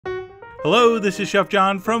Hello, this is Chef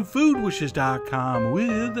John from foodwishes.com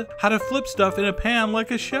with how to flip stuff in a pan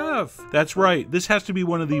like a chef. That's right, this has to be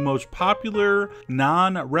one of the most popular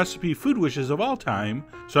non-recipe food wishes of all time.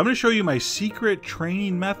 So I'm going to show you my secret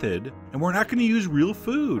training method, and we're not going to use real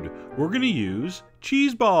food. We're going to use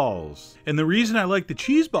cheese balls. And the reason I like the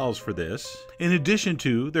cheese balls for this, in addition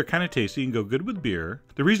to they're kind of tasty and go good with beer,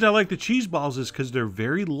 the reason I like the cheese balls is because they're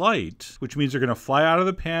very light, which means they're going to fly out of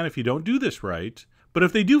the pan if you don't do this right. But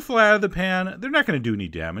if they do fly out of the pan, they're not going to do any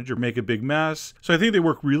damage or make a big mess. So I think they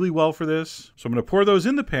work really well for this. So I'm going to pour those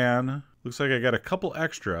in the pan. Looks like I got a couple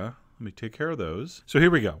extra. Let me take care of those. So here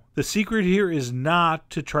we go. The secret here is not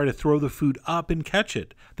to try to throw the food up and catch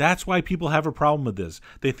it. That's why people have a problem with this.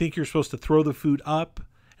 They think you're supposed to throw the food up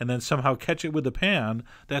and then somehow catch it with the pan.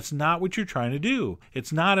 That's not what you're trying to do.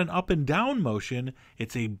 It's not an up and down motion.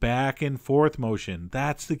 It's a back and forth motion.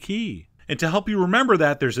 That's the key. And to help you remember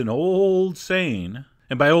that, there's an old saying,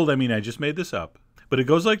 and by old I mean I just made this up, but it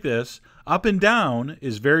goes like this: up and down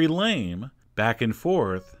is very lame, back and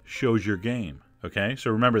forth shows your game. Okay,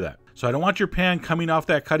 so remember that. So I don't want your pan coming off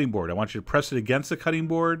that cutting board. I want you to press it against the cutting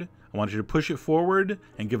board. I want you to push it forward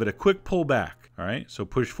and give it a quick pull back. All right, so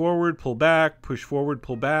push forward, pull back, push forward,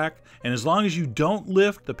 pull back. And as long as you don't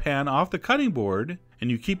lift the pan off the cutting board and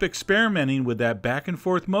you keep experimenting with that back and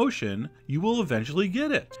forth motion, you will eventually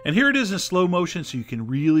get it. And here it is in slow motion so you can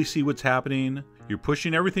really see what's happening. You're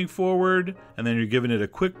pushing everything forward and then you're giving it a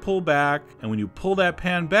quick pull back. And when you pull that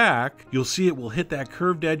pan back, you'll see it will hit that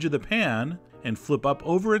curved edge of the pan and flip up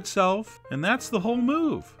over itself. And that's the whole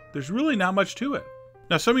move. There's really not much to it.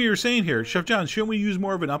 Now, some of you are saying here, Chef John, shouldn't we use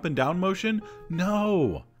more of an up and down motion?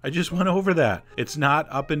 No, I just went over that. It's not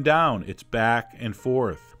up and down, it's back and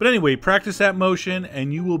forth. But anyway, practice that motion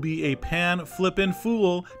and you will be a pan flippin'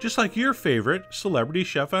 fool, just like your favorite celebrity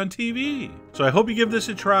chef on TV. So I hope you give this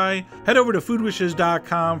a try. Head over to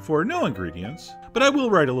foodwishes.com for no ingredients, but I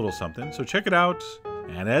will write a little something, so check it out.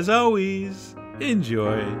 And as always,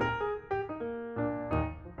 enjoy.